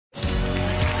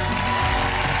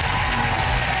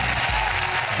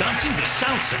dancing to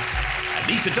Salsa,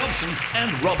 Anita Dobson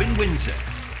and Robin Windsor.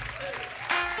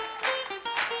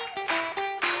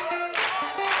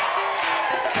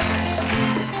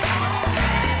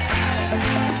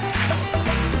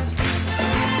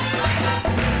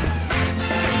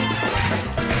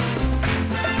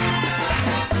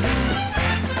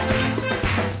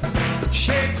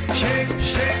 Shake, shake,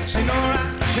 shake, Senora,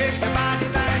 shake your body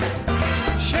like.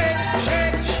 Shake,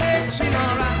 shake, shake,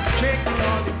 Senora, shake it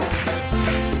all the time.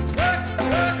 Work,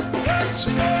 work, work,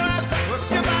 Senora, work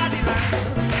your body like.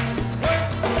 Work,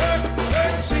 work,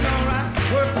 work, Senora,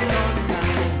 work it all the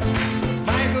time.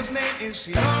 My girl's name is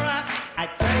Senora. I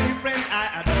tell you, friends, I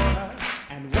adore her.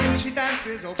 And when she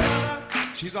dances, oh brother,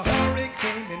 she's a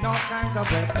hurricane in all kinds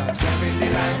of weather. Jump in the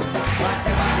line, rock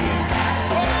your body in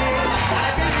time. Okay, I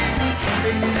believe you. Jump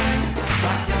in the line,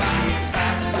 rock your body in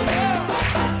time. Oh!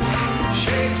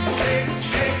 Shake, shake,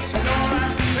 shake, Senora,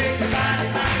 shake your body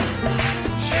line.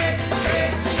 Shake,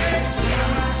 shake, shake,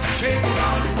 Senora, shake it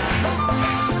all the time.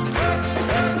 Work,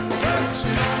 work, work,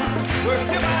 Senora, work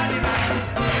your body line.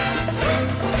 Work,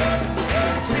 work,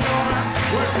 work, Senora,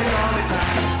 work it all the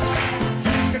time.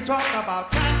 You can talk about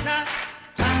cha-cha,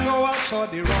 tango, also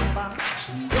the rumba.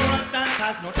 Sendora's dance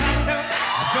has no title.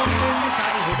 Jump in the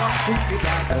saddle, hold on to the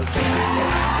bridle. Jump in the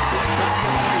line, rock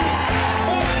your body in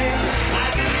time. Okay, I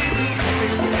believe you. Jump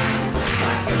in the line,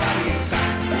 rock your body in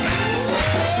time.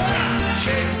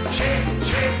 Shake, shake,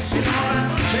 shake, Senora,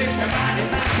 shake your body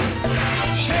line.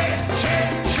 Shake,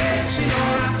 shake, shake,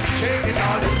 Senora, shake it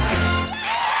all the time.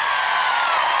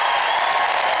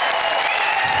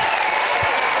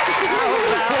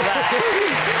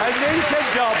 Anita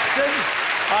Dobson,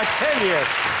 I tell you,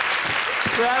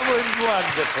 that was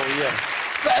wonderful, yeah.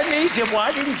 But Anita,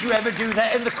 why didn't you ever do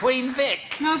that in the Queen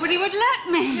Vic? Nobody would let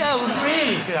me. Oh,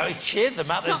 really? I cheered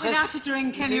them up. Not without a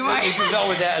drink, anyway. Not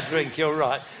without a drink, you're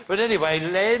right. But anyway,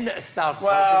 Len, start.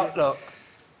 Well, look,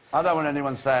 I don't want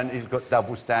anyone saying he's got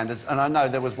double standards, and I know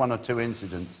there was one or two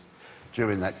incidents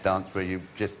during that dance where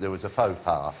there was a faux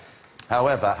pas.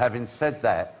 However, having said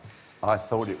that, I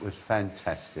thought it was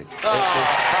fantastic. It was fun,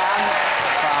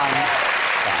 fun,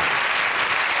 fun.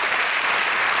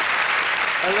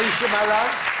 Alicia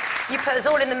Malone? You put us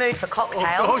all in the mood for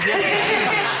cocktails. Oh,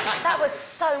 yeah. That was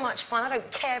so much fun. I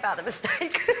don't care about the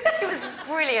mistake. It was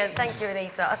brilliant. Thank you,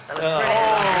 Anita. That was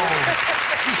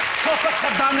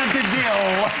Copacabana de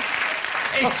Ville.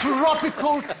 A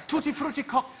tropical tutti frutti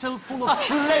cocktail full of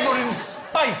flavouring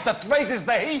spice that raises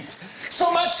the heat.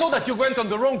 So much so that you went on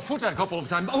the wrong foot a couple of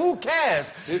times. But who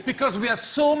cares? Because we had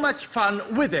so much fun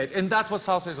with it, and that's what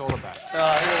salsa is all about.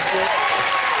 Absolutely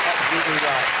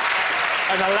right.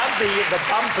 And I love the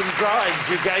bump and grind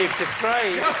you gave to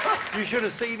Craig. You should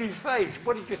have seen his face.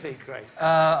 What did you think, Craig?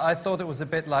 I thought it was a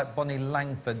bit like Bonnie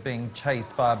Langford being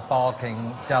chased by a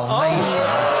barking Dalmatian.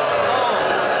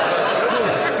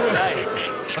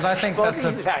 But I think that's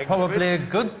probably a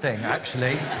good thing,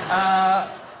 actually.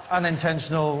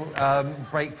 Unintentional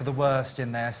break for the worst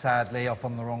in there, sadly, off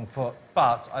on the wrong foot.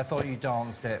 But I thought you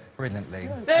danced it brilliantly.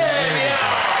 There we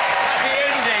are! Happy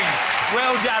ending!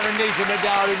 Well done, Anita, my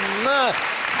darling.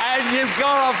 And you've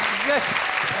got off...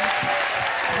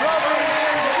 Robin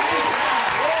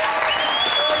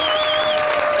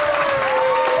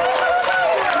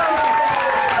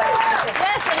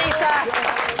Yes, Anita.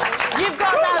 You've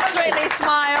got that Strictly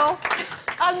smile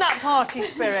and that party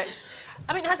spirit.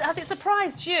 I mean, has it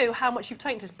surprised you how much you've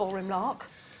taken to this ballroom lark?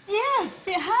 Yes,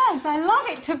 it has. I love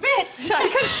it to bits. I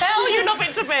can tell you love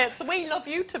it to bits. We love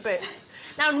you to bits.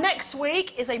 Now, next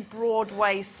week is a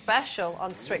Broadway special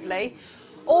on Strictly.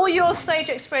 All your stage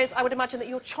experience, I would imagine that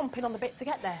you're chomping on the bit to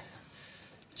get there.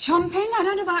 Chomping? I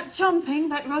don't know about chomping,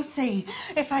 but we'll see.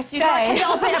 If I stay... You'd like a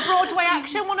little bit of Broadway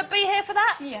action? Want to be here for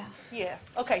that? Yeah. Yeah.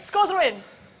 OK, scores are in.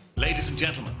 Ladies and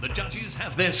gentlemen, the judges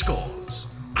have their scores.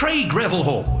 Craig Revel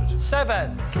Horwood.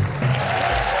 7.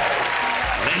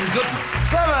 Len Goodman.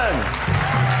 7.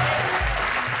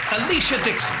 Alicia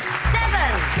Dixon.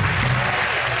 7.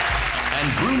 And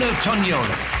Bruno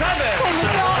Tognoli. 7. Oh, my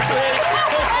God.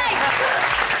 Hey!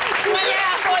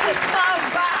 Yeah, boy, the so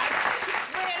bad.